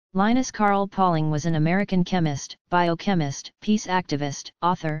Linus Carl Pauling was an American chemist, biochemist, peace activist,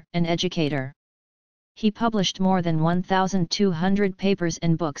 author, and educator. He published more than 1,200 papers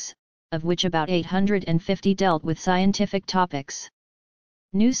and books, of which about 850 dealt with scientific topics.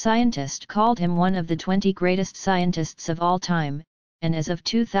 New Scientist called him one of the 20 greatest scientists of all time, and as of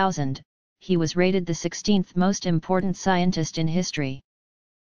 2000, he was rated the 16th most important scientist in history.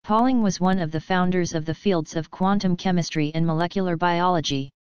 Pauling was one of the founders of the fields of quantum chemistry and molecular biology.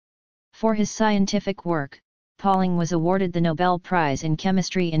 For his scientific work, Pauling was awarded the Nobel Prize in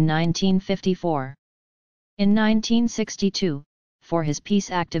Chemistry in 1954. In 1962, for his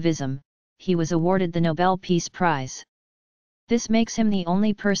peace activism, he was awarded the Nobel Peace Prize. This makes him the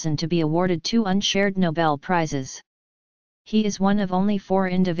only person to be awarded 2 unshared Nobel Prizes. He is one of only 4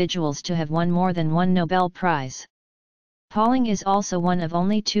 individuals to have won more than 1 Nobel Prize. Pauling is also one of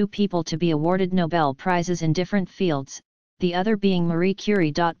only 2 people to be awarded Nobel Prizes in different fields, the other being Marie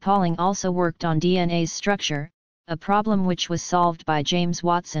Curie. Pauling also worked on DNA's structure, a problem which was solved by James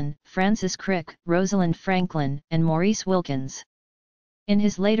Watson, Francis Crick, Rosalind Franklin, and Maurice Wilkins. In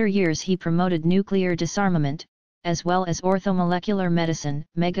his later years he promoted nuclear disarmament, as well as orthomolecular medicine,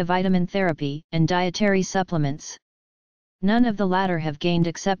 megavitamin therapy, and dietary supplements. None of the latter have gained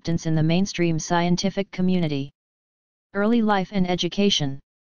acceptance in the mainstream scientific community. Early life and education.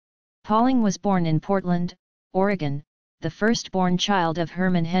 Pauling was born in Portland, Oregon, the firstborn child of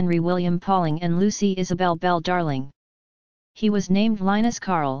Herman Henry William Pauling and Lucy Isabel Bell Darling. He was named Linus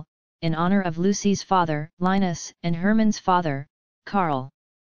Carl, in honor of Lucy's father, Linus, and Herman's father, Carl.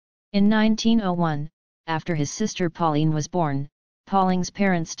 In 1901, after his sister Pauline was born, Pauling's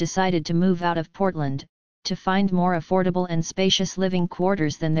parents decided to move out of Portland, to find more affordable and spacious living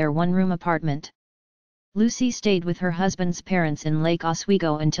quarters than their one-room apartment. Lucy stayed with her husband's parents in Lake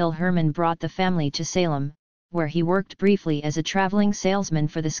Oswego until Herman brought the family to Salem, where he worked briefly as a traveling salesman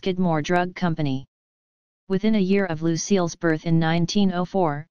for the Skidmore Drug Company. Within a year of Lucille's birth in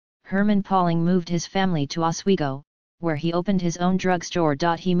 1904, Herman Pauling moved his family to Oswego, where he opened his own drugstore.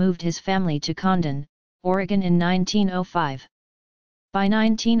 He moved his family to Condon, Oregon in 1905. By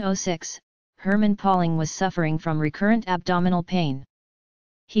 1906, Herman Pauling was suffering from recurrent abdominal pain.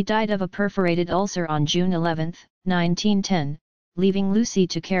 He died of a perforated ulcer on June 11, 1910, leaving Lucy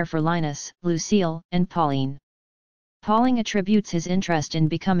to care for Linus, Lucille, and Pauline. Pauling attributes his interest in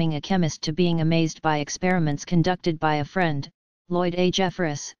becoming a chemist to being amazed by experiments conducted by a friend, Lloyd A.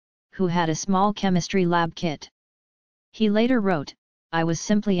 Jeffress, who had a small chemistry lab kit. He later wrote, "I was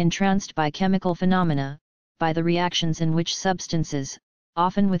simply entranced by chemical phenomena, by the reactions in which substances,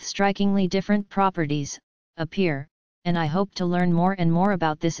 often with strikingly different properties, appear, and I hope to learn more and more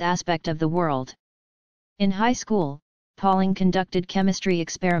about this aspect of the world." In high school, Pauling conducted chemistry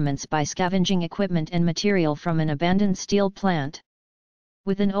experiments by scavenging equipment and material from an abandoned steel plant.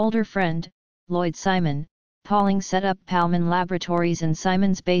 With an older friend, Lloyd Simon, Pauling set up Palman Laboratories in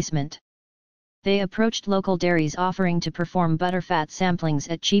Simon's basement. They approached local dairies offering to perform butterfat samplings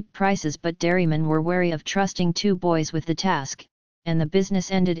at cheap prices, but dairymen were wary of trusting 2 boys with the task, and the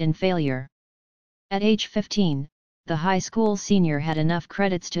business ended in failure. At age 15, the high school senior had enough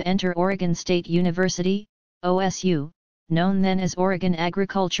credits to enter Oregon State University, OSU, known then as Oregon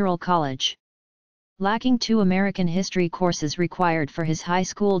Agricultural College. Lacking 2 American history courses required for his high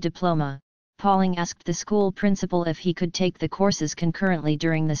school diploma, Pauling asked the school principal if he could take the courses concurrently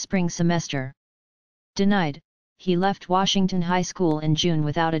during the spring semester. Denied, he left Washington High School in June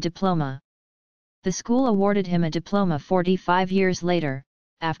without a diploma. The school awarded him a diploma 45 years later,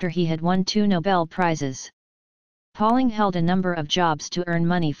 after he had won 2 Nobel Prizes. Pauling held a number of jobs to earn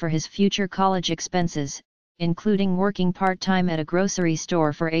money for his future college expenses, including working part-time at a grocery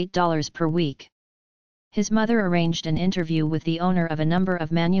store for $8 per week. His mother arranged an interview with the owner of a number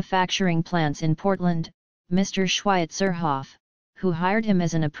of manufacturing plants in Portland, Mr. Schweitzerhoff, who hired him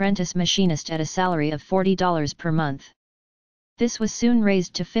as an apprentice machinist at a salary of $40 per month. This was soon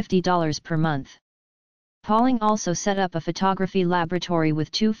raised to $50 per month. Pauling also set up a photography laboratory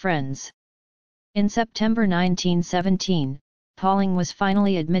with 2 friends. In September 1917, Pauling was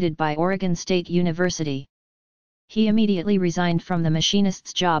finally admitted by Oregon State University. He immediately resigned from the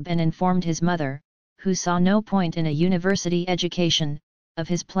machinist's job and informed his mother, who saw no point in a university education, of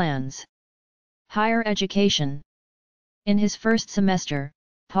his plans. Higher education. In his first semester,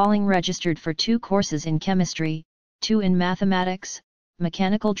 Pauling registered for 2 courses in chemistry, 2 in mathematics,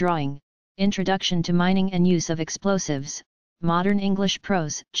 mechanical drawing, introduction to mining and use of explosives, modern English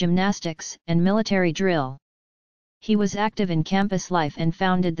prose, gymnastics, and military drill. He was active in campus life and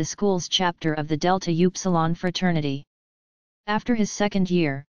founded the school's chapter of the Delta Upsilon fraternity. After his second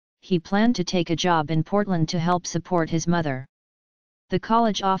year, he planned to take a job in Portland to help support his mother. The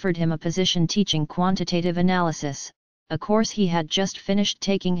college offered him a position teaching quantitative analysis, a course he had just finished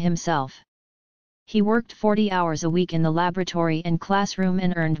taking himself. He worked 40 hours a week in the laboratory and classroom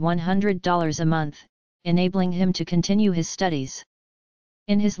and earned $100 a month, enabling him to continue his studies.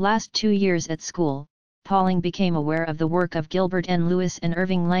 In his last 2 years at school, Pauling became aware of the work of Gilbert N. Lewis and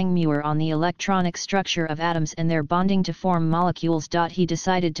Irving Langmuir on the electronic structure of atoms and their bonding to form molecules. He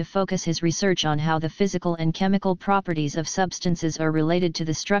decided to focus his research on how the physical and chemical properties of substances are related to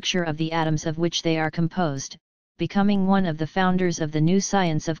the structure of the atoms of which they are composed, becoming one of the founders of the new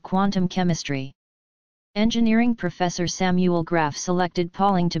science of quantum chemistry. Engineering professor Samuel Graff selected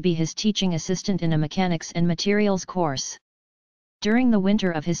Pauling to be his teaching assistant in a mechanics and materials course. During the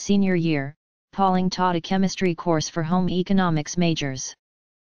winter of his senior year, Pauling taught a chemistry course for home economics majors.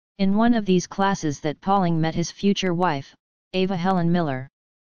 In one of these classes that Pauling met his future wife, Ava Helen Miller.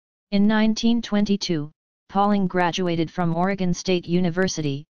 In 1922, Pauling graduated from Oregon State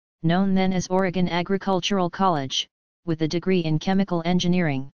University, known then as Oregon Agricultural College, with a degree in chemical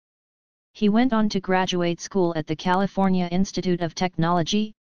engineering. He went on to graduate school at the California Institute of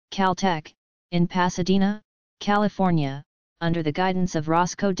Technology, Caltech, in Pasadena, California, under the guidance of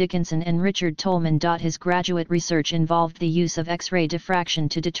Roscoe Dickinson and Richard Tolman. His graduate research involved the use of X-ray diffraction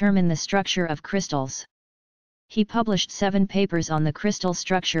to determine the structure of crystals. He published 7 papers on the crystal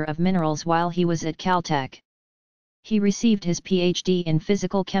structure of minerals while he was at Caltech. He received his Ph.D. in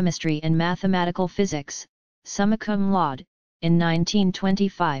physical chemistry and mathematical physics, summa cum laude, in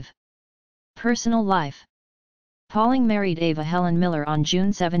 1925. Personal life. Pauling married Ava Helen Miller on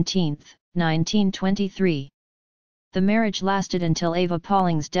June 17, 1923. The marriage lasted until Ava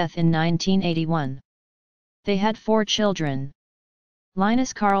Pauling's death in 1981. They had 4 children.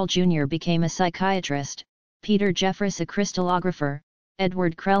 Linus Carl Jr. became a psychiatrist, Peter Jeffress a crystallographer,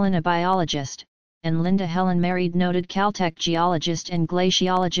 Edward Crellin a biologist, and Linda Helen married noted Caltech geologist and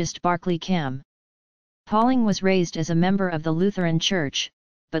glaciologist Barclay Cam. Pauling was raised as a member of the Lutheran Church,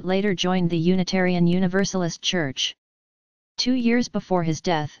 but later joined the Unitarian Universalist Church. 2 years before his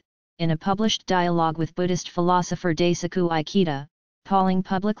death, in a published dialogue with Buddhist philosopher Daisaku Ikeda, Pauling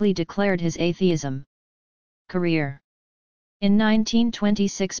publicly declared his atheism. Career. In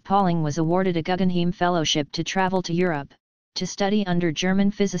 1926 Pauling was awarded a Guggenheim Fellowship to travel to Europe, to study under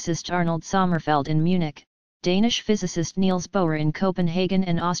German physicist Arnold Sommerfeld in Munich, Danish physicist Niels Bohr in Copenhagen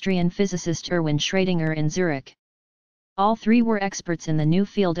and Austrian physicist Erwin Schrödinger in Zurich. All 3 were experts in the new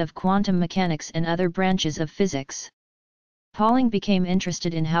field of quantum mechanics and other branches of physics. Pauling became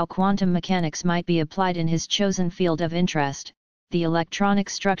interested in how quantum mechanics might be applied in his chosen field of interest, the electronic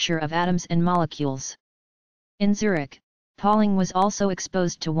structure of atoms and molecules. In Zurich, Pauling was also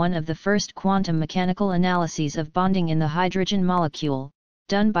exposed to one of the first quantum mechanical analyses of bonding in the hydrogen molecule,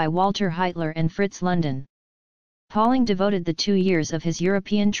 done by Walter Heitler and Fritz London. Pauling devoted the 2 years of his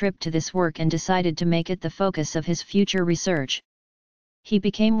European trip to this work and decided to make it the focus of his future research. He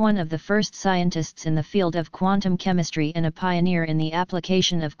became one of the first scientists in the field of quantum chemistry and a pioneer in the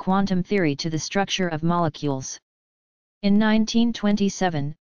application of quantum theory to the structure of molecules. In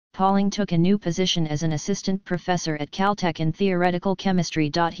 1927, Pauling took a new position as an assistant professor at Caltech in theoretical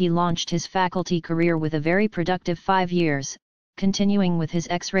chemistry. He launched his faculty career with a very productive 5 years, continuing with his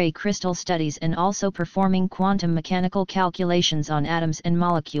X-ray crystal studies and also performing quantum mechanical calculations on atoms and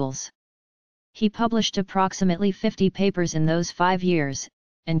molecules. He published approximately 50 papers in those 5 years,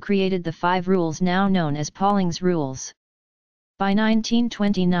 and created the 5 rules now known as Pauling's rules. By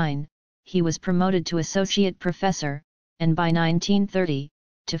 1929, he was promoted to associate professor, and by 1930,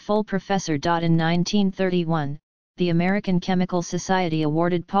 to full professor. In 1931, the American Chemical Society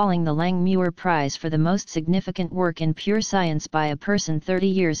awarded Pauling the Langmuir Prize for the most significant work in pure science by a person 30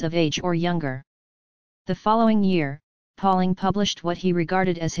 years of age or younger. The following year, Pauling published what he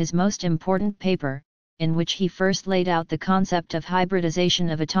regarded as his most important paper, in which he first laid out the concept of hybridization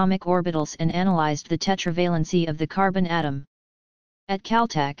of atomic orbitals and analyzed the tetravalency of the carbon atom. At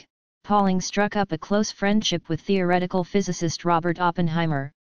Caltech, Pauling struck up a close friendship with theoretical physicist Robert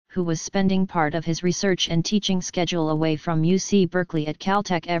Oppenheimer, who was spending part of his research and teaching schedule away from UC Berkeley at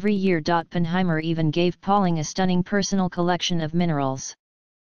Caltech every year. Oppenheimer even gave Pauling a stunning personal collection of minerals.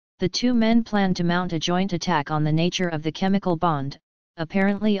 The 2 men planned to mount a joint attack on the nature of the chemical bond.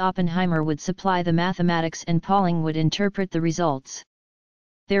 Apparently Oppenheimer would supply the mathematics and Pauling would interpret the results.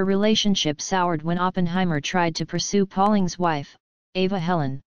 Their relationship soured when Oppenheimer tried to pursue Pauling's wife, Ava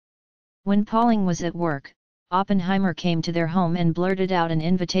Helen. When Pauling was at work, Oppenheimer came to their home and blurted out an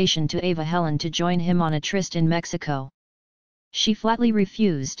invitation to Ava Helen to join him on a tryst in Mexico. She flatly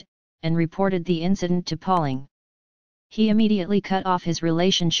refused, and reported the incident to Pauling. He immediately cut off his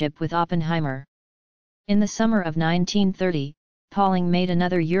relationship with Oppenheimer. In the summer of 1930, Pauling made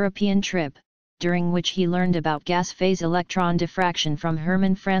another European trip, during which he learned about gas phase electron diffraction from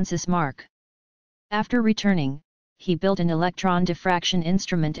Hermann Francis Mark. After returning, he built an electron diffraction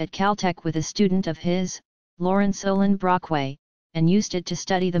instrument at Caltech with a student of his, Lawrence Olin Brockway, and used it to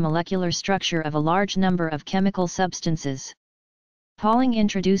study the molecular structure of a large number of chemical substances. Pauling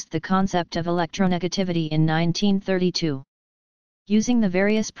introduced the concept of electronegativity in 1932. Using the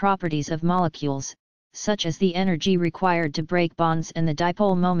various properties of molecules, such as the energy required to break bonds and the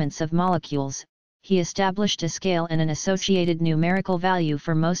dipole moments of molecules, he established a scale and an associated numerical value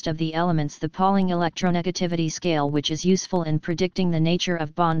for most of the elements, the Pauling electronegativity scale, which is useful in predicting the nature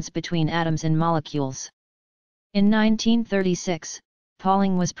of bonds between atoms and molecules. In 1936,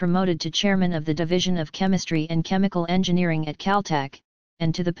 Pauling was promoted to chairman of the Division of Chemistry and Chemical Engineering at Caltech,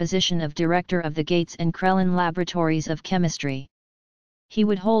 and to the position of director of the Gates and Crellin Laboratories of Chemistry. He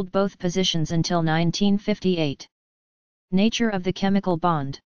would hold both positions until 1958. Nature of the chemical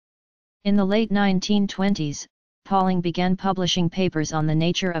bond. In the late 1920s, Pauling began publishing papers on the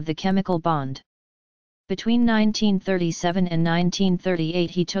nature of the chemical bond. Between 1937 and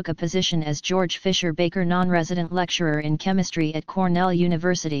 1938 he took a position as George Fisher Baker non-resident lecturer in chemistry at Cornell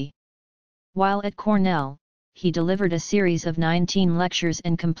University. While at Cornell, he delivered a series of 19 lectures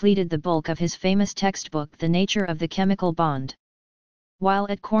and completed the bulk of his famous textbook The Nature of the Chemical Bond. While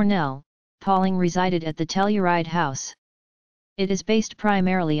at Cornell, Pauling resided at the Telluride House. It is based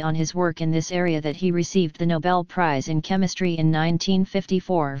primarily on his work in this area that he received the Nobel Prize in Chemistry in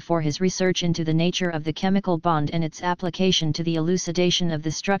 1954 for his research into the nature of the chemical bond and its application to the elucidation of the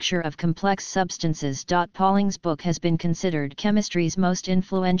structure of complex substances. Pauling's book has been considered chemistry's most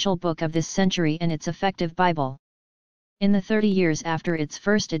influential book of this century and its effective Bible. In the 30 years after its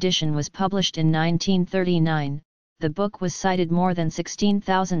first edition was published in 1939, the book was cited more than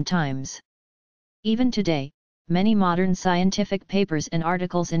 16,000 times. Even today, many modern scientific papers and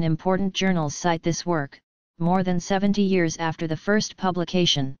articles in important journals cite this work, more than 70 years after the first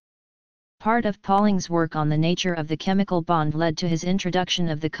publication. Part of Pauling's work on the nature of the chemical bond led to his introduction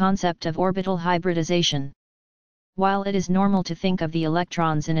of the concept of orbital hybridization. While it is normal to think of the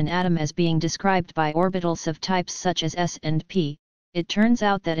electrons in an atom as being described by orbitals of types such as s and p, it turns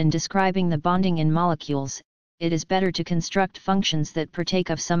out that in describing the bonding in molecules, it is better to construct functions that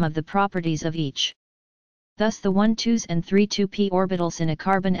partake of some of the properties of each. Thus the 1,2s and 3,2p orbitals in a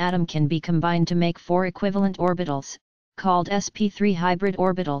carbon atom can be combined to make 4 equivalent orbitals, called sp3 hybrid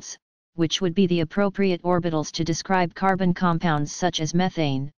orbitals, which would be the appropriate orbitals to describe carbon compounds such as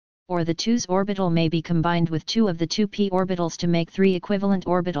methane, or the 2s orbital may be combined with 2 of the 2p orbitals to make 3 equivalent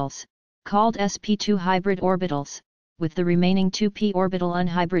orbitals, called sp2 hybrid orbitals, with the remaining 2p orbital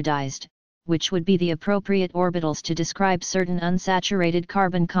unhybridized, which would be the appropriate orbitals to describe certain unsaturated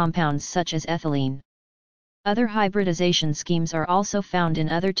carbon compounds such as ethylene. Other hybridization schemes are also found in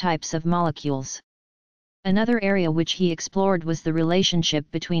other types of molecules. Another area which he explored was the relationship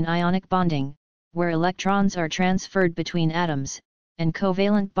between ionic bonding, where electrons are transferred between atoms, and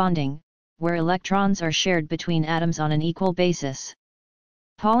covalent bonding, where electrons are shared between atoms on an equal basis.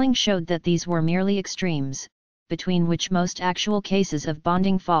 Pauling showed that these were merely extremes, between which most actual cases of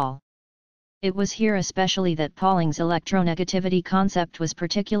bonding fall. It was here especially that Pauling's electronegativity concept was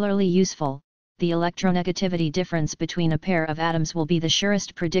particularly useful. The electronegativity difference between a pair of atoms will be the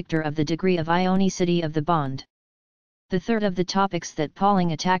surest predictor of the degree of ionicity of the bond. The third of the topics that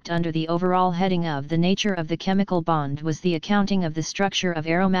Pauling attacked under the overall heading of the nature of the chemical bond was the accounting of the structure of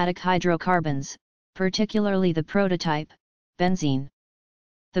aromatic hydrocarbons, particularly the prototype, benzene.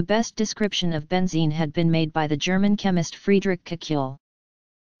 The best description of benzene had been made by the German chemist Friedrich Kekuhle.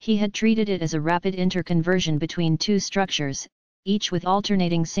 He had treated it as a rapid interconversion between two structures, each with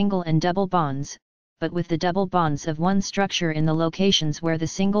alternating single and double bonds, but with the double bonds of one structure in the locations where the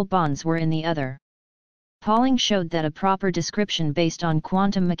single bonds were in the other. Pauling showed that a proper description based on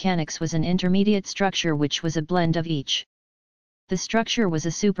quantum mechanics was an intermediate structure which was a blend of each. The structure was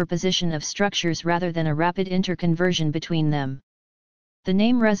a superposition of structures rather than a rapid interconversion between them. The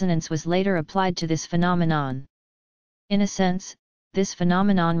name resonance was later applied to this phenomenon. In a sense, this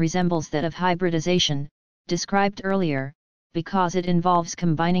phenomenon resembles that of hybridization, described earlier, because it involves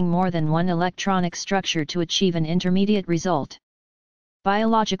combining more than one electronic structure to achieve an intermediate result.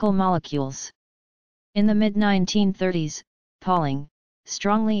 Biological molecules. In the mid-1930s, Pauling,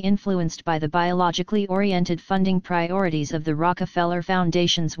 strongly influenced by the biologically oriented funding priorities of the Rockefeller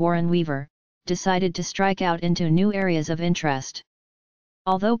Foundation's Warren Weaver, decided to strike out into new areas of interest.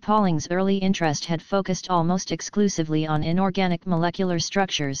 Although Pauling's early interest had focused almost exclusively on inorganic molecular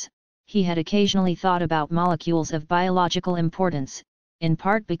structures, he had occasionally thought about molecules of biological importance, in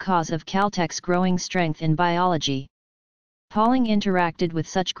part because of Caltech's growing strength in biology. Pauling interacted with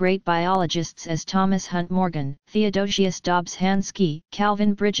such great biologists as Thomas Hunt Morgan, Theodosius Dobbs Hansky,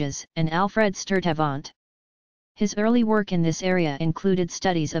 Calvin Bridges, and Alfred Sturtevant. His early work in this area included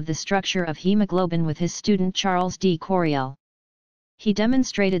studies of the structure of hemoglobin with his student Charles D. Coriel. He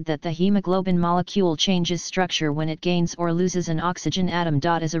demonstrated that the hemoglobin molecule changes structure when it gains or loses an oxygen atom.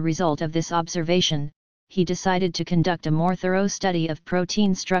 As a result of this observation, he decided to conduct a more thorough study of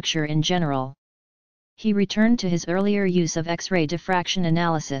protein structure in general. He returned to his earlier use of X-ray diffraction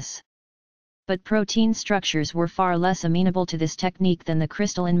analysis. But protein structures were far less amenable to this technique than the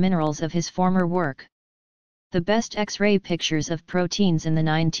crystalline minerals of his former work. The best X-ray pictures of proteins in the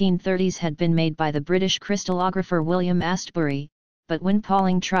 1930s had been made by the British crystallographer William Astbury, but when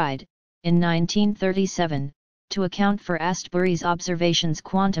Pauling tried, in 1937, to account for Astbury's observations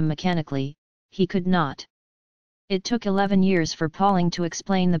quantum mechanically, he could not. It took 11 years for Pauling to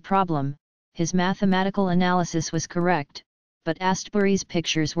explain the problem. His mathematical analysis was correct, but Astbury's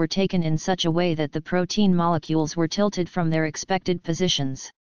pictures were taken in such a way that the protein molecules were tilted from their expected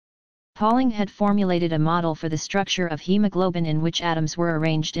positions. Pauling had formulated a model for the structure of hemoglobin in which atoms were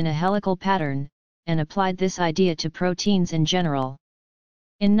arranged in a helical pattern, and applied this idea to proteins in general.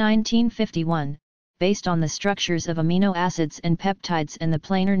 In 1951, based on the structures of amino acids and peptides and the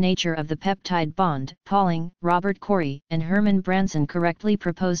planar nature of the peptide bond, Pauling, Robert Corey, and Hermann Branson correctly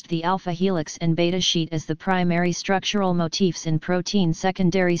proposed the alpha helix and beta sheet as the primary structural motifs in protein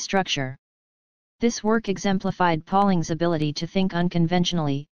secondary structure. This work exemplified Pauling's ability to think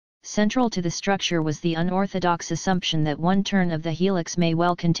unconventionally. Central to the structure was the unorthodox assumption that one turn of the helix may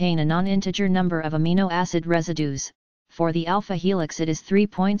well contain a non-integer number of amino acid residues. For the alpha helix it is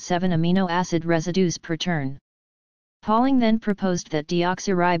 3.7 amino acid residues per turn. Pauling then proposed that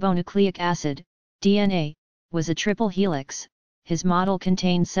deoxyribonucleic acid, DNA, was a triple helix. His model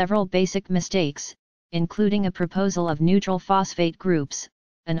contained several basic mistakes, including a proposal of neutral phosphate groups,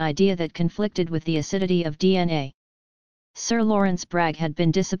 an idea that conflicted with the acidity of DNA. Sir Lawrence Bragg had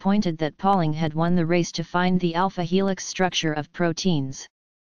been disappointed that Pauling had won the race to find the alpha helix structure of proteins.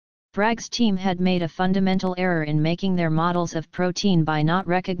 Bragg's team had made a fundamental error in making their models of protein by not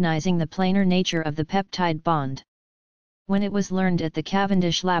recognizing the planar nature of the peptide bond. When it was learned at the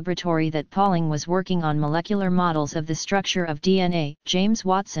Cavendish laboratory that Pauling was working on molecular models of the structure of DNA, James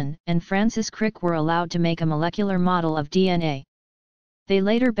Watson and Francis Crick were allowed to make a molecular model of DNA. They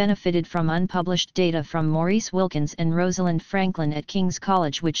later benefited from unpublished data from Maurice Wilkins and Rosalind Franklin at King's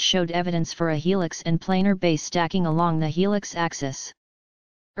College which showed evidence for a helix and planar base stacking along the helix axis.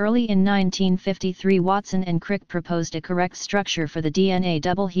 Early in 1953 Watson and Crick proposed a correct structure for the DNA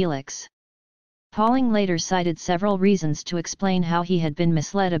double helix. Pauling later cited several reasons to explain how he had been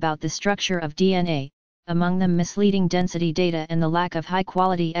misled about the structure of DNA, among them misleading density data and the lack of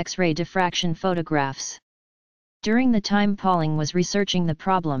high-quality X-ray diffraction photographs. During the time Pauling was researching the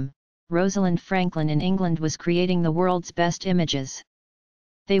problem, Rosalind Franklin in England was creating the world's best images.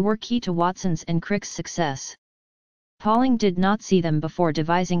 They were key to Watson's and Crick's success. Pauling did not see them before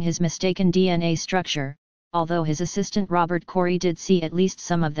devising his mistaken DNA structure, although his assistant Robert Corey did see at least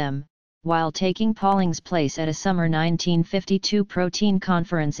some of them, while taking Pauling's place at a summer 1952 protein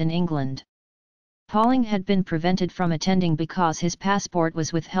conference in England. Pauling had been prevented from attending because his passport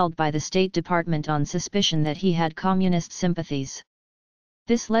was withheld by the State Department on suspicion that he had communist sympathies.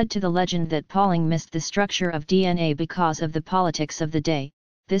 This led to the legend that Pauling missed the structure of DNA because of the politics of the day.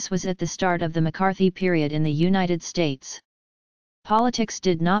 This was at the start of the McCarthy period in the United States. Politics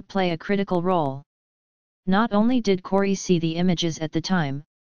did not play a critical role. Not only did Corey see the images at the time,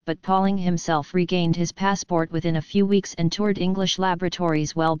 but Pauling himself regained his passport within a few weeks and toured English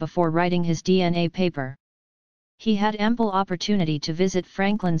laboratories well before writing his DNA paper. He had ample opportunity to visit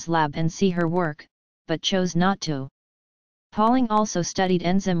Franklin's lab and see her work, but chose not to. Pauling also studied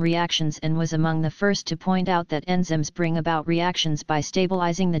enzyme reactions and was among the first to point out that enzymes bring about reactions by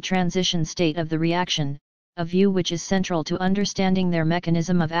stabilizing the transition state of the reaction, a view which is central to understanding their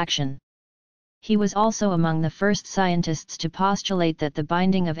mechanism of action. He was also among the first scientists to postulate that the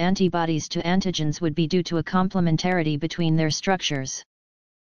binding of antibodies to antigens would be due to a complementarity between their structures.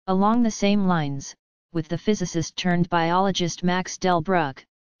 Along the same lines, with the physicist-turned-biologist Max Delbruck,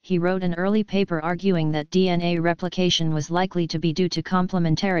 he wrote an early paper arguing that DNA replication was likely to be due to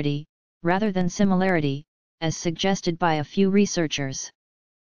complementarity, rather than similarity, as suggested by a few researchers.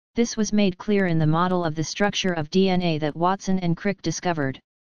 This was made clear in the model of the structure of DNA that Watson and Crick discovered.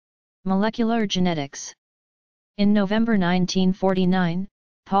 Molecular genetics. In November 1949,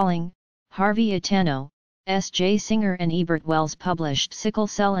 Pauling, Harvey Itano, S. J. Singer and Ebert Wells published Sickle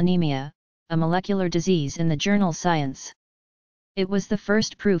Cell Anemia, a molecular disease in the journal Science. It was the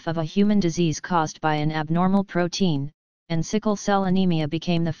first proof of a human disease caused by an abnormal protein, and sickle cell anemia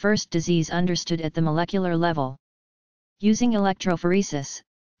became the first disease understood at the molecular level. Using electrophoresis,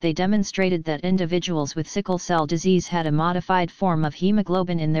 they demonstrated that individuals with sickle cell disease had a modified form of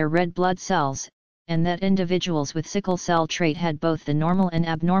hemoglobin in their red blood cells, and that individuals with sickle cell trait had both the normal and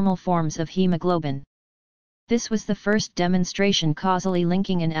abnormal forms of hemoglobin. This was the first demonstration causally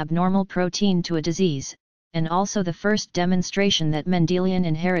linking an abnormal protein to a disease, and also the first demonstration that Mendelian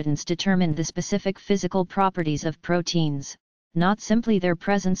inheritance determined the specific physical properties of proteins, not simply their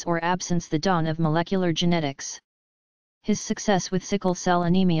presence or absence. The dawn of molecular genetics. His success with sickle cell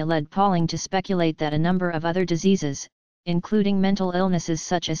anemia led Pauling to speculate that a number of other diseases, including mental illnesses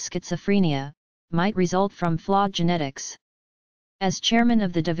such as schizophrenia, might result from flawed genetics. As chairman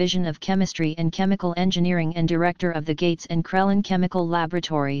of the Division of Chemistry and Chemical Engineering and director of the Gates and Crellin Chemical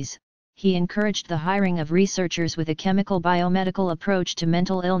Laboratories, he encouraged the hiring of researchers with a chemical biomedical approach to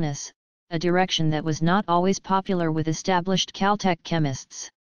mental illness, a direction that was not always popular with established Caltech chemists.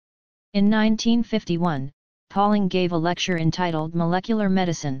 In 1951, Pauling gave a lecture entitled Molecular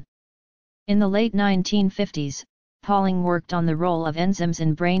Medicine. In the late 1950s, Pauling worked on the role of enzymes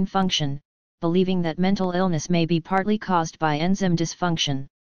in brain function, believing that mental illness may be partly caused by enzyme dysfunction.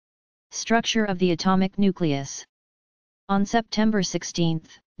 Structure of the atomic nucleus. On September 16,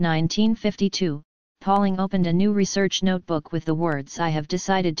 1952, Pauling opened a new research notebook with the words, "I have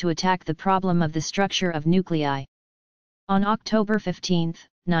decided to attack the problem of the structure of nuclei." On October 15,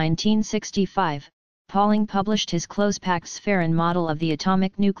 1965, Pauling published his close-packed spherin model of the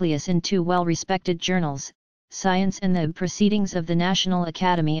atomic nucleus in two well-respected journals, Science and the Proceedings of the National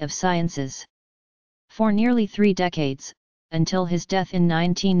Academy of Sciences. For nearly 3 decades, until his death in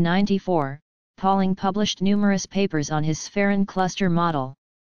 1994, Pauling published numerous papers on his spherin cluster model.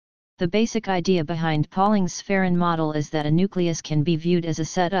 The basic idea behind Pauling's spherin model is that a nucleus can be viewed as a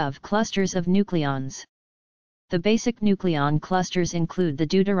set of clusters of nucleons. The basic nucleon clusters include the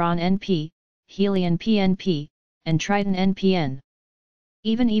deuteron NP, helion PNP, and triton NPN.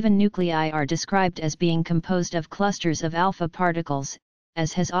 Even nuclei are described as being composed of clusters of alpha particles,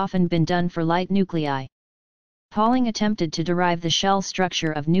 as has often been done for light nuclei. Pauling attempted to derive the shell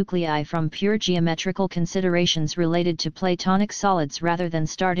structure of nuclei from pure geometrical considerations related to Platonic solids rather than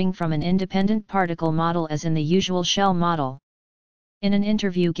starting from an independent particle model as in the usual shell model. In an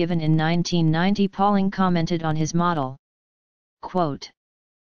interview given in 1990, Pauling commented on his model. Quote,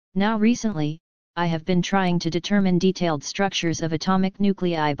 "Now recently, I have been trying to determine detailed structures of atomic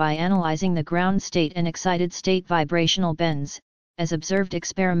nuclei by analyzing the ground state and excited state vibrational bends, as observed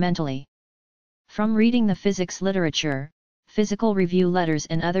experimentally. From reading the physics literature, physical review letters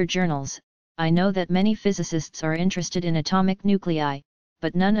and other journals, I know that many physicists are interested in atomic nuclei,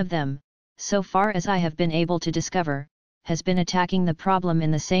 but none of them, so far as I have been able to discover, has been attacking the problem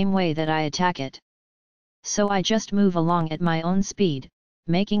in the same way that I attack it. So I just move along at my own speed,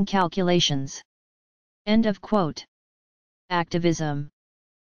 making calculations." End of quote. Activism.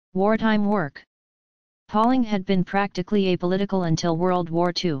 Wartime work. Pauling had been practically apolitical until World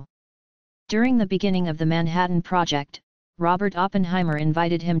War II. During the beginning of the Manhattan Project, Robert Oppenheimer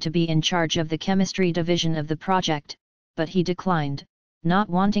invited him to be in charge of the chemistry division of the project, but he declined, not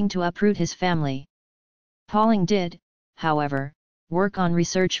wanting to uproot his family. Pauling did, however, work on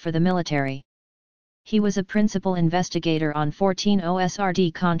research for the military. He was a principal investigator on 14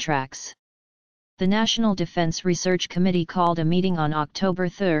 OSRD contracts. The National Defense Research Committee called a meeting on October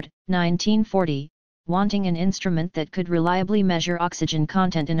 3, 1940, wanting an instrument that could reliably measure oxygen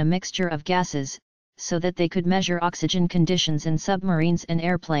content in a mixture of gases, so that they could measure oxygen conditions in submarines and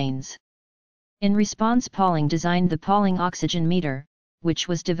airplanes. In response, Pauling designed the Pauling oxygen meter, which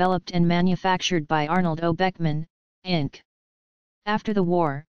was developed and manufactured by Arnold O. Beckman, Inc. After the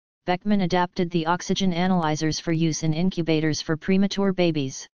war, Beckman adapted the oxygen analyzers for use in incubators for premature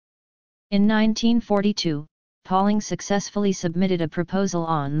babies. In 1942, Pauling successfully submitted a proposal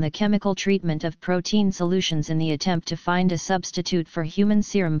on the chemical treatment of protein solutions in the attempt to find a substitute for human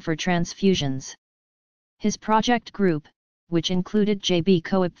serum for transfusions. His project group, which included J.B.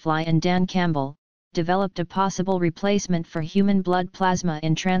 Coepfly and Dan Campbell, developed a possible replacement for human blood plasma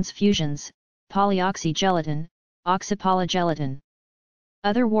in transfusions, polyoxygelatin, oxapolygelatin.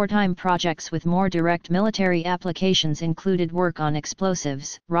 Other wartime projects with more direct military applications included work on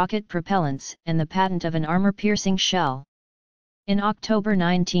explosives, rocket propellants, and the patent of an armor-piercing shell. In October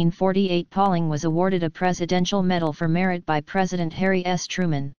 1948, Pauling was awarded a Presidential Medal for Merit by President Harry S.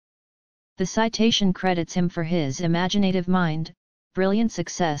 Truman. The citation credits him for his imaginative mind, brilliant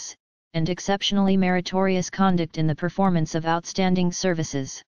success, and exceptionally meritorious conduct in the performance of outstanding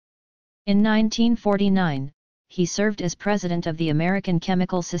services. In 1949, he served as president of the American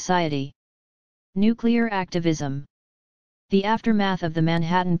Chemical Society. Nuclear activism. The aftermath of the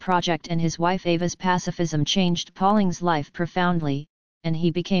Manhattan Project and his wife Ava's pacifism changed Pauling's life profoundly, and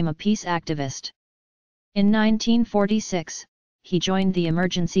he became a peace activist. In 1946, he joined the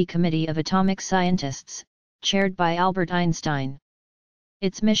Emergency Committee of Atomic Scientists, chaired by Albert Einstein.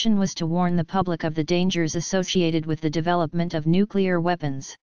 Its mission was to warn the public of the dangers associated with the development of nuclear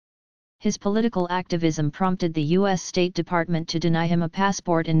weapons. His political activism prompted the U.S. State Department to deny him a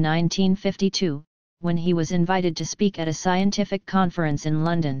passport in 1952, when he was invited to speak at a scientific conference in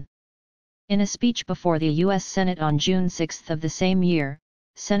London. In a speech before the U.S. Senate on June 6 of the same year,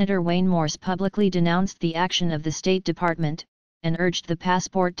 Senator Wayne Morse publicly denounced the action of the State Department, and urged the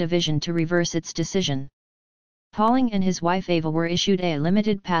Passport Division to reverse its decision. Pauling and his wife Ava were issued a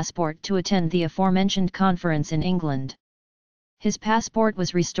limited passport to attend the aforementioned conference in England. His passport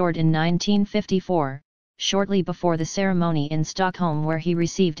was restored in 1954, shortly before the ceremony in Stockholm where he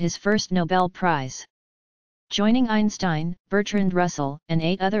received his first Nobel Prize. Joining Einstein, Bertrand Russell, and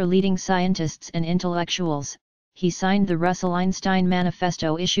 8 other leading scientists and intellectuals, he signed the Russell-Einstein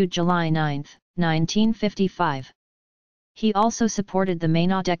Manifesto issued July 9, 1955. He also supported the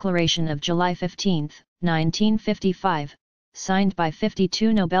Maynard Declaration of July 15, 1955, signed by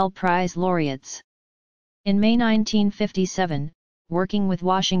 52 Nobel Prize laureates. In May 1957, working with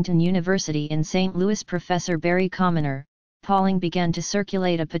Washington University in St. Louis professor Barry Commoner, Pauling began to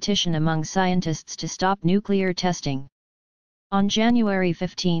circulate a petition among scientists to stop nuclear testing. On January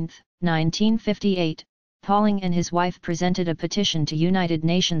 15, 1958, Pauling and his wife presented a petition to United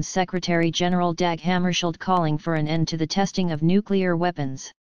Nations Secretary-General Dag Hammarskjöld calling for an end to the testing of nuclear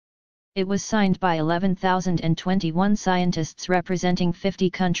weapons. It was signed by 11,021 scientists representing 50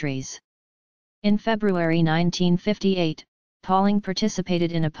 countries. In February 1958, Pauling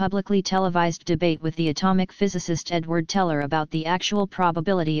participated in a publicly televised debate with the atomic physicist Edward Teller about the actual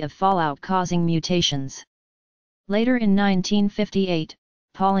probability of fallout causing mutations. Later in 1958,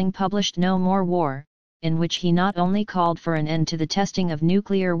 Pauling published No More War, in which he not only called for an end to the testing of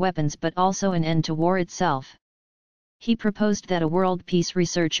nuclear weapons but also an end to war itself. He proposed that a World Peace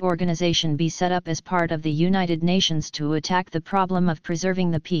Research Organization be set up as part of the United Nations to attack the problem of preserving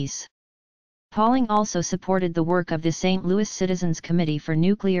the peace. Pauling also supported the work of the St. Louis Citizens Committee for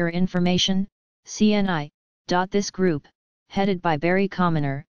Nuclear Information, CNI. This group, headed by Barry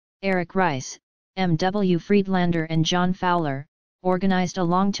Commoner, Eric Rice, M. W. Friedlander and John Fowler, organized a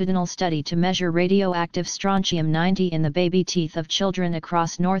longitudinal study to measure radioactive strontium-90 in the baby teeth of children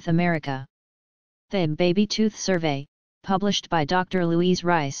across North America. The Baby Tooth Survey, published by Dr. Louise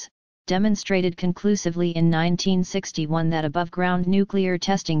Rice, demonstrated conclusively in 1961 that above-ground nuclear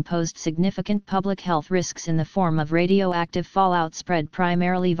testing posed significant public health risks in the form of radioactive fallout spread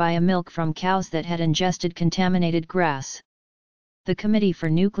primarily via milk from cows that had ingested contaminated grass. The Committee for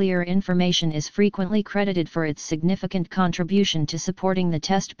Nuclear Information is frequently credited for its significant contribution to supporting the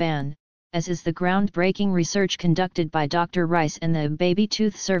test ban, as is the groundbreaking research conducted by Dr. Rice and the Baby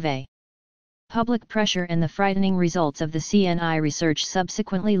Tooth Survey. Public pressure and the frightening results of the CNI research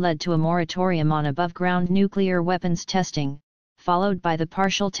subsequently led to a moratorium on above-ground nuclear weapons testing, followed by the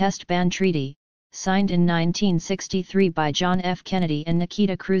Partial Test Ban Treaty, signed in 1963 by John F. Kennedy and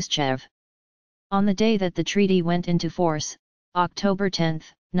Nikita Khrushchev. On the day that the treaty went into force, October 10,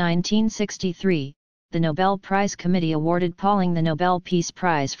 1963, the Nobel Prize Committee awarded Pauling the Nobel Peace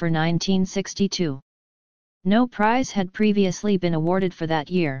Prize for 1962. No prize had previously been awarded for that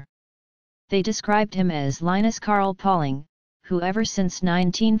year. They described him as Linus Carl Pauling, who ever since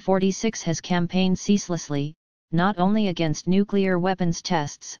 1946 has campaigned ceaselessly, not only against nuclear weapons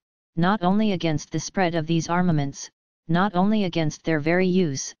tests, not only against the spread of these armaments, not only against their very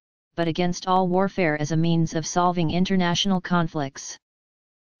use, but against all warfare as a means of solving international conflicts.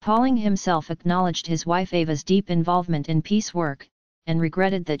 Pauling himself acknowledged his wife Ava's deep involvement in peace work, and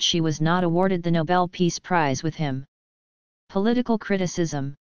regretted that she was not awarded the Nobel Peace Prize with him. Political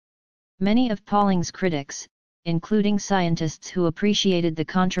criticism. Many of Pauling's critics, including scientists who appreciated the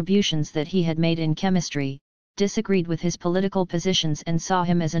contributions that he had made in chemistry, disagreed with his political positions and saw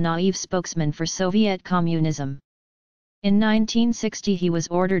him as a naive spokesman for Soviet communism. In 1960 he was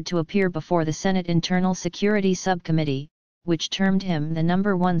ordered to appear before the Senate Internal Security Subcommittee, which termed him the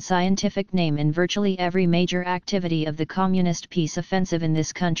 #1 scientific name in virtually every major activity of the communist peace offensive in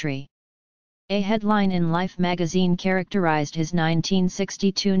this country. A headline in Life magazine characterized his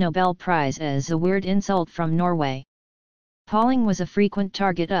 1962 Nobel Prize as a weird insult from Norway. Pauling was a frequent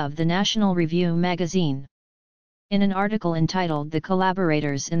target of the National Review magazine. In an article entitled The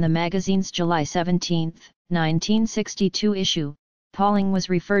Collaborators in the magazine's July 17, 1962 issue, Pauling was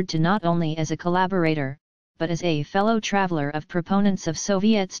referred to not only as a collaborator, but as a fellow traveler of proponents of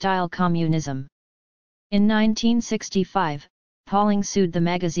Soviet-style communism. In 1965, Pauling sued the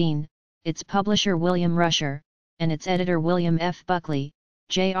magazine, its publisher William Rusher, and its editor William F. Buckley,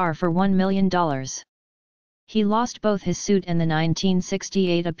 Jr. for $1 million. He lost both his suit and the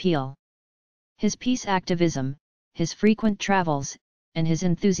 1968 appeal. His peace activism, his frequent travels, and his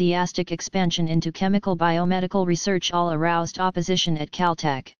enthusiastic expansion into chemical biomedical research all aroused opposition at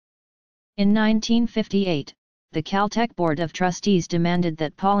Caltech. In 1958, the Caltech Board of Trustees demanded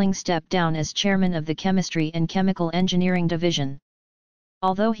that Pauling step down as chairman of the Chemistry and Chemical Engineering Division.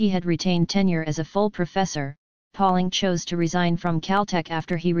 Although he had retained tenure as a full professor, Pauling chose to resign from Caltech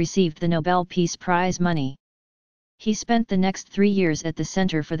after he received the Nobel Peace Prize money. He spent the next 3 years at the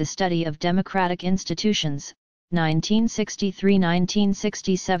Center for the Study of Democratic Institutions,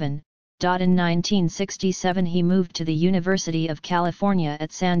 1963–1967. In 1967 he moved to the University of California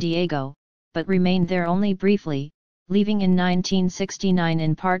at San Diego, but remained there only briefly, leaving in 1969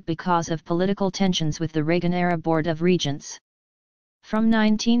 in part because of political tensions with the Reagan-era Board of Regents. From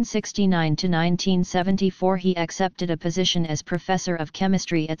 1969 to 1974 he accepted a position as professor of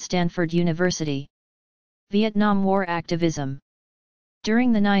chemistry at Stanford University. Vietnam War activism.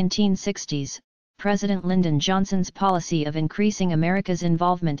 During the 1960s, President Lyndon Johnson's policy of increasing America's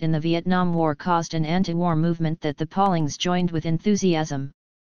involvement in the Vietnam War caused an anti-war movement that the Paulings joined with enthusiasm.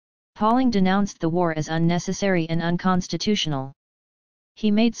 Pauling denounced the war as unnecessary and unconstitutional.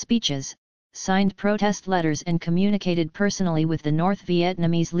 He made speeches, signed protest letters and communicated personally with the North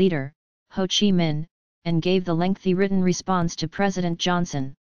Vietnamese leader, Ho Chi Minh, and gave the lengthy written response to President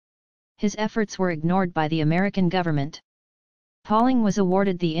Johnson. His efforts were ignored by the American government. Pauling was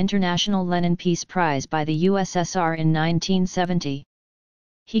awarded the International Lenin Peace Prize by the USSR in 1970.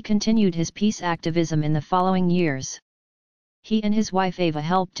 He continued his peace activism in the following years. He and his wife Ava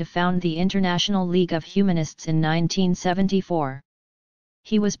helped to found the International League of Humanists in 1974.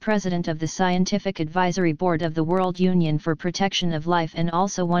 He was president of the Scientific Advisory Board of the World Union for Protection of Life and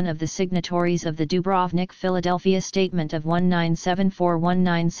also one of the signatories of the Dubrovnik, Philadelphia Statement of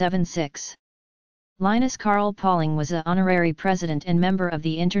 1974–1976. Linus Carl Pauling was an honorary president and member of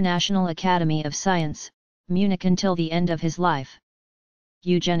the International Academy of Science, Munich until the end of his life.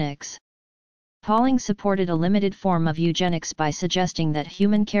 Eugenics. Pauling supported a limited form of eugenics by suggesting that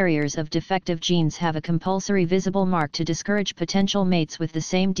human carriers of defective genes have a compulsory visible mark to discourage potential mates with the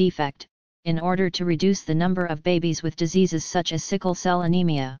same defect, in order to reduce the number of babies with diseases such as sickle cell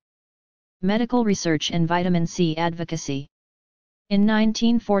anemia. Medical research and vitamin C advocacy. In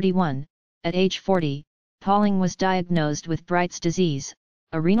 1941, at age 40, Pauling was diagnosed with Bright's disease,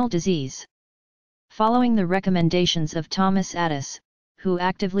 a renal disease. Following the recommendations of Thomas Addis, who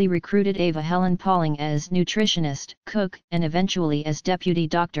actively recruited Ava Helen Pauling as nutritionist, cook, and eventually as deputy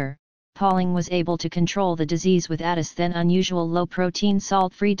doctor, Pauling was able to control the disease with Addis' then unusual low-protein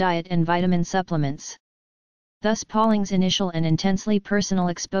salt-free diet and vitamin supplements. Thus Pauling's initial and intensely personal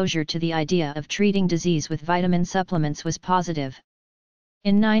exposure to the idea of treating disease with vitamin supplements was positive.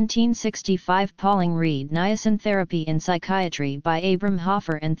 In 1965 Pauling read Niacin Therapy in Psychiatry by Abram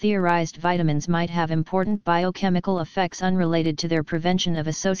Hoffer and theorized vitamins might have important biochemical effects unrelated to their prevention of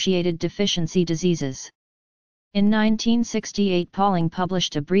associated deficiency diseases. In 1968 Pauling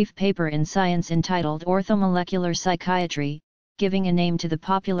published a brief paper in Science entitled Orthomolecular Psychiatry, giving a name to the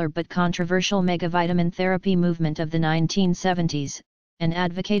popular but controversial megavitamin therapy movement of the 1970s, and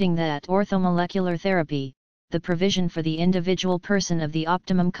advocating that orthomolecular therapy, the provision for the individual person of the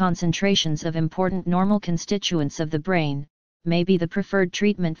optimum concentrations of important normal constituents of the brain, may be the preferred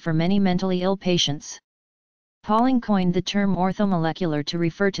treatment for many mentally ill patients. Pauling coined the term orthomolecular to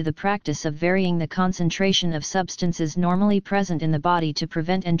refer to the practice of varying the concentration of substances normally present in the body to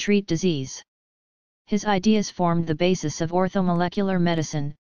prevent and treat disease. His ideas formed the basis of orthomolecular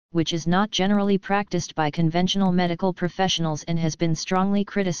medicine, which is not generally practiced by conventional medical professionals and has been strongly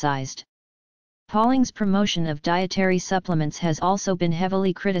criticized. Pauling's promotion of dietary supplements has also been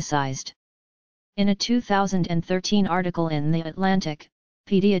heavily criticized. In a 2013 article in The Atlantic,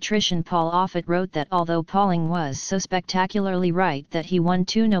 pediatrician Paul Offit wrote that although Pauling was so spectacularly right that he won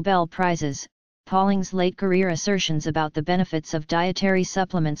 2 Nobel Prizes, Pauling's late career assertions about the benefits of dietary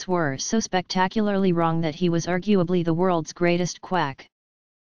supplements were so spectacularly wrong that he was arguably the world's greatest quack.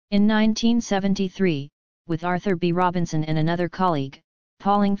 In 1973, with Arthur B. Robinson and another colleague,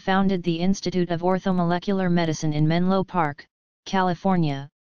 Pauling founded the Institute of Orthomolecular Medicine in Menlo Park, California,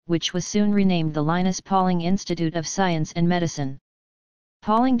 which was soon renamed the Linus Pauling Institute of Science and Medicine.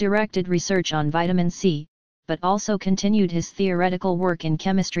 Pauling directed research on vitamin C, but also continued his theoretical work in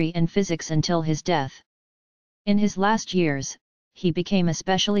chemistry and physics until his death. In his last years, he became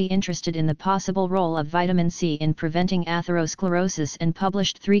especially interested in the possible role of vitamin C in preventing atherosclerosis and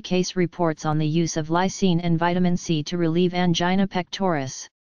published 3 case reports on the use of lysine and vitamin C to relieve angina pectoris.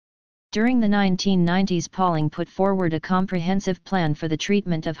 During the 1990s, Pauling put forward a comprehensive plan for the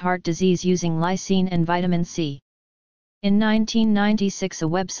treatment of heart disease using lysine and vitamin C. In 1996, a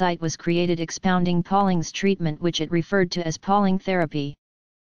website was created expounding Pauling's treatment, which it referred to as Pauling therapy.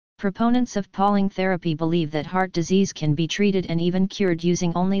 Proponents of Pauling therapy believe that heart disease can be treated and even cured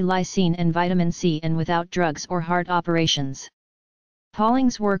using only lysine and vitamin C and without drugs or heart operations.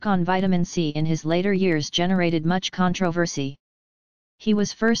 Pauling's work on vitamin C in his later years generated much controversy. He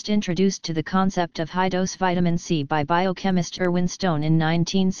was first introduced to the concept of high-dose vitamin C by biochemist Irwin Stone in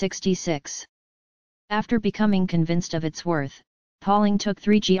 1966. After becoming convinced of its worth, Pauling took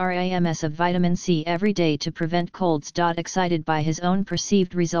 3 grams of vitamin C every day to prevent colds. Excited by his own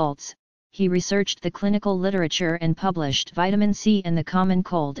perceived results, he researched the clinical literature and published Vitamin C and the Common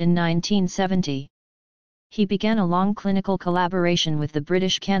Cold in 1970. He began a long clinical collaboration with the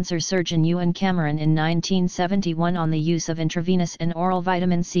British cancer surgeon Ewan Cameron in 1971 on the use of intravenous and oral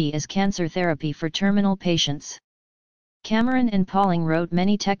vitamin C as cancer therapy for terminal patients. Cameron and Pauling wrote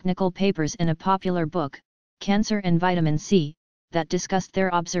many technical papers in a popular book, Cancer and Vitamin C, that discussed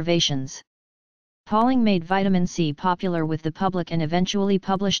their observations. Pauling made vitamin C popular with the public and eventually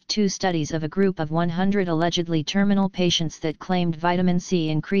published 2 studies of a group of 100 allegedly terminal patients that claimed vitamin C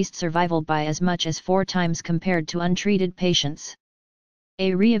increased survival by as much as 4 times compared to untreated patients.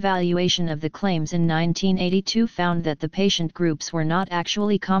 A re-evaluation of the claims in 1982 found that the patient groups were not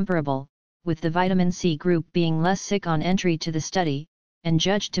actually comparable, with the vitamin C group being less sick on entry to the study, and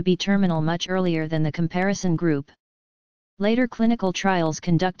judged to be terminal much earlier than the comparison group. Later clinical trials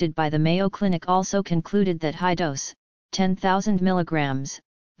conducted by the Mayo Clinic also concluded that high-dose, 10,000 mg,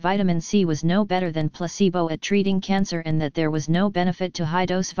 vitamin C was no better than placebo at treating cancer and that there was no benefit to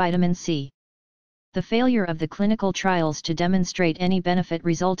high-dose vitamin C. The failure of the clinical trials to demonstrate any benefit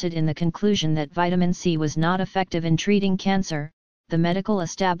resulted in the conclusion that vitamin C was not effective in treating cancer, the medical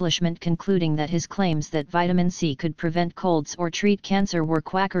establishment concluding that his claims that vitamin C could prevent colds or treat cancer were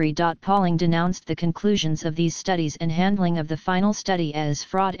quackery. Pauling denounced the conclusions of these studies and handling of the final study as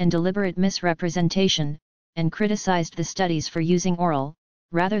fraud and deliberate misrepresentation, and criticized the studies for using oral,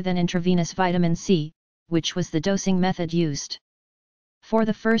 rather than intravenous vitamin C, which was the dosing method used for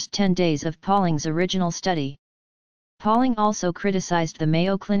the first 10 days of Pauling's original study. Pauling also criticized the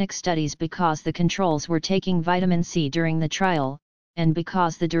Mayo Clinic studies because the controls were taking vitamin C during the trial, and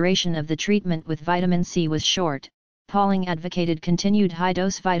because the duration of the treatment with vitamin C was short. Pauling advocated continued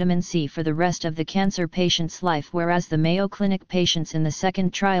high-dose vitamin C for the rest of the cancer patient's life, whereas the Mayo Clinic patients in the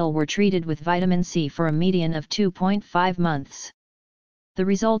second trial were treated with vitamin C for a median of 2.5 months. The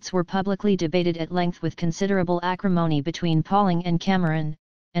results were publicly debated at length with considerable acrimony between Pauling and Cameron,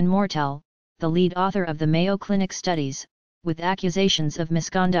 and Mortel, the lead author of the Mayo Clinic studies, with accusations of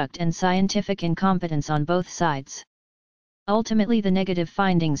misconduct and scientific incompetence on both sides. Ultimately, the negative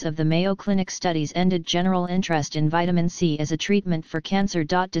findings of the Mayo Clinic studies ended general interest in vitamin C as a treatment for cancer.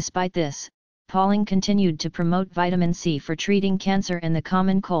 Despite this, Pauling continued to promote vitamin C for treating cancer and the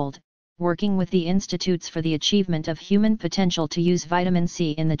common cold, working with the Institutes for the Achievement of Human Potential to use vitamin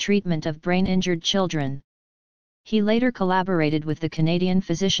C in the treatment of brain-injured children. He later collaborated with the Canadian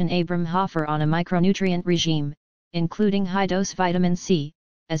physician Abram Hoffer on a micronutrient regime, including high-dose vitamin C,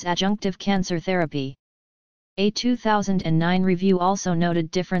 as adjunctive cancer therapy. A 2009 review also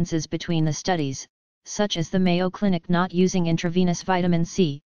noted differences between the studies, such as the Mayo Clinic not using intravenous vitamin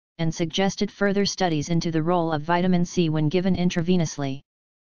C, and suggested further studies into the role of vitamin C when given intravenously.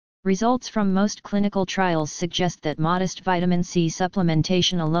 Results from most clinical trials suggest that modest vitamin C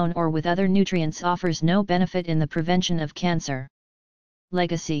supplementation alone or with other nutrients offers no benefit in the prevention of cancer.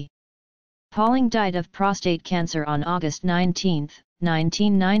 Legacy. Pauling died of prostate cancer on August 19,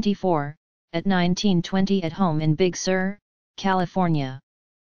 1994, at 1920 at home in Big Sur, California.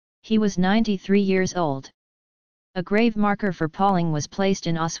 He was 93 years old. A grave marker for Pauling was placed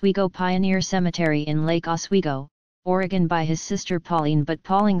in Oswego Pioneer Cemetery in Lake Oswego, Oregon by his sister Pauline, but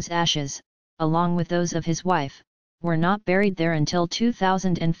Pauling's ashes, along with those of his wife, were not buried there until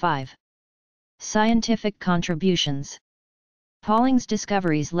 2005. Scientific contributions. Pauling's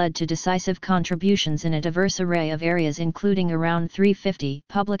discoveries led to decisive contributions in a diverse array of areas, including around 350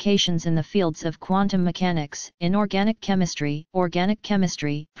 publications in the fields of quantum mechanics, inorganic chemistry, organic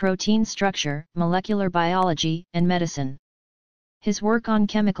chemistry, protein structure, molecular biology, and medicine. His work on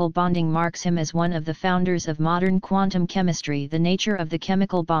chemical bonding marks him as one of the founders of modern quantum chemistry. The nature of the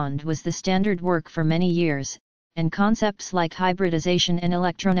chemical bond was the standard work for many years, and concepts like hybridization and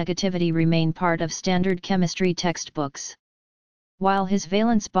electronegativity remain part of standard chemistry textbooks. While his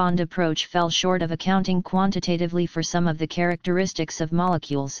valence bond approach fell short of accounting quantitatively for some of the characteristics of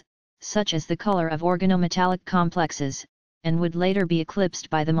molecules, such as the color of organometallic complexes, and would later be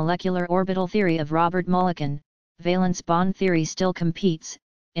eclipsed by the molecular orbital theory of Robert Mulliken, valence bond theory still competes,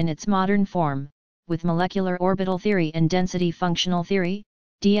 in its modern form, with molecular orbital theory and density functional theory,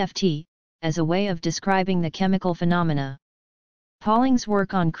 DFT, as a way of describing the chemical phenomena. Pauling's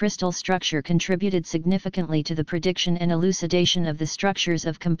work on crystal structure contributed significantly to the prediction and elucidation of the structures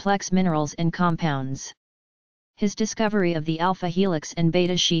of complex minerals and compounds. His discovery of the alpha helix and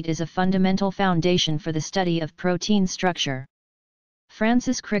beta sheet is a fundamental foundation for the study of protein structure.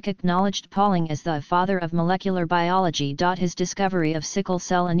 Francis Crick acknowledged Pauling as the father of molecular biology. His discovery of sickle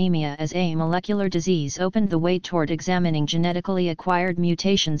cell anemia as a molecular disease opened the way toward examining genetically acquired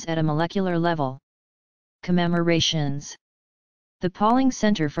mutations at a molecular level. Commemorations. The Pauling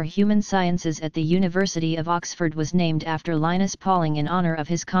Centre for Human Sciences at the University of Oxford was named after Linus Pauling in honour of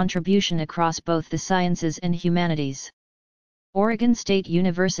his contribution across both the sciences and humanities. Oregon State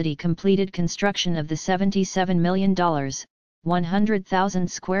University completed construction of the $77 million,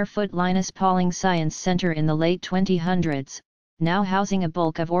 100,000 square foot Linus Pauling Science Center in the late 2000s, now housing a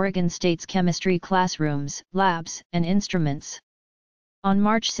bulk of Oregon State's chemistry classrooms, labs, and instruments. On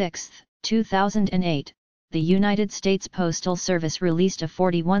March 6, 2008, the United States Postal Service released a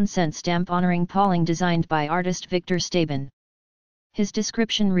 41-cent stamp honoring Pauling designed by artist Victor Stabin. His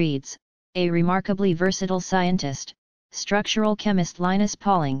description reads, "A remarkably versatile scientist, structural chemist Linus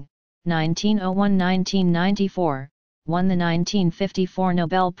Pauling, 1901–1994, won the 1954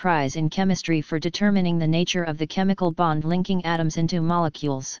 Nobel Prize in Chemistry for determining the nature of the chemical bond linking atoms into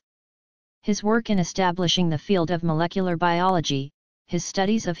molecules. His work in establishing the field of molecular biology, his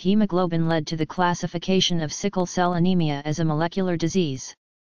studies of hemoglobin led to the classification of sickle cell anemia as a molecular disease."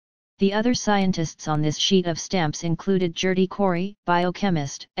 The other scientists on this sheet of stamps included Gerty Cori,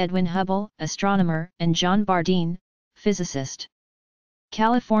 biochemist, Edwin Hubble, astronomer, and John Bardeen, physicist.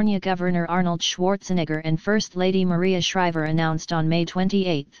 California Governor Arnold Schwarzenegger and First Lady Maria Shriver announced on May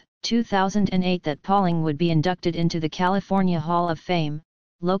 28, 2008 that Pauling would be inducted into the California Hall of Fame,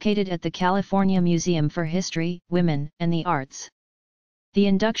 located at the California Museum for History, Women, and the Arts. The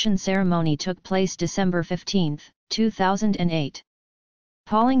induction ceremony took place December 15, 2008.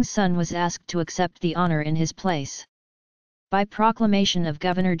 Pauling's son was asked to accept the honor in his place. By proclamation of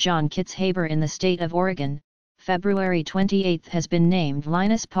Governor John Kitzhaber in the state of Oregon, February 28 has been named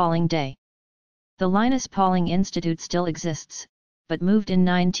Linus Pauling Day. The Linus Pauling Institute still exists, but moved in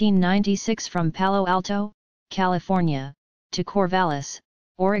 1996 from Palo Alto, California, to Corvallis,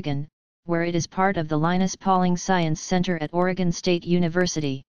 Oregon, where it is part of the Linus Pauling Science Center at Oregon State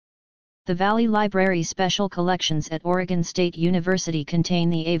University. The Valley Library Special Collections at Oregon State University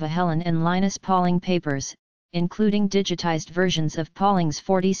contain the Ava Helen and Linus Pauling papers, including digitized versions of Pauling's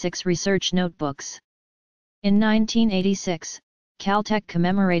 46 research notebooks. In 1986, Caltech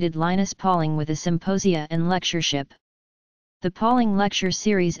commemorated Linus Pauling with a symposia and lectureship. The Pauling Lecture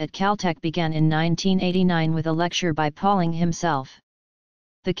Series at Caltech began in 1989 with a lecture by Pauling himself.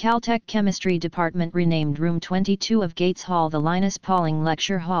 The Caltech Chemistry Department renamed Room 22 of Gates Hall the Linus Pauling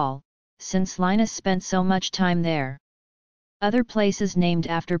Lecture Hall, since Linus spent so much time there. Other places named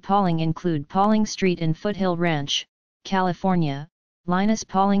after Pauling include Pauling Street in Foothill Ranch, California, Linus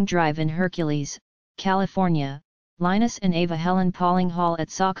Pauling Drive in Hercules, California, Linus and Ava Helen Pauling Hall at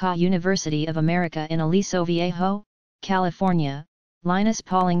Saukha University of America in Aliso Viejo, California, Linus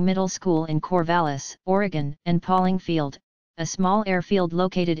Pauling Middle School in Corvallis, Oregon, and Pauling Field, a small airfield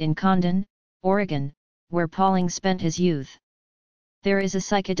located in Condon, Oregon, where Pauling spent his youth. There is a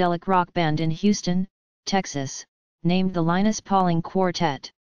psychedelic rock band in Houston, Texas, named the Linus Pauling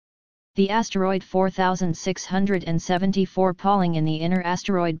Quartet. The asteroid 4674 Pauling in the inner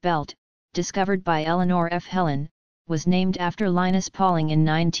asteroid belt, discovered by Eleanor F. Helen, was named after Linus Pauling in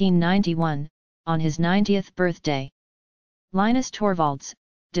 1991, on his 90th birthday. Linus Torvalds,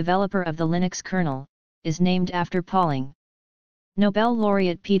 developer of the Linux kernel, is named after Pauling. Nobel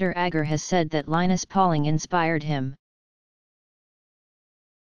laureate Peter Agger has said that Linus Pauling inspired him.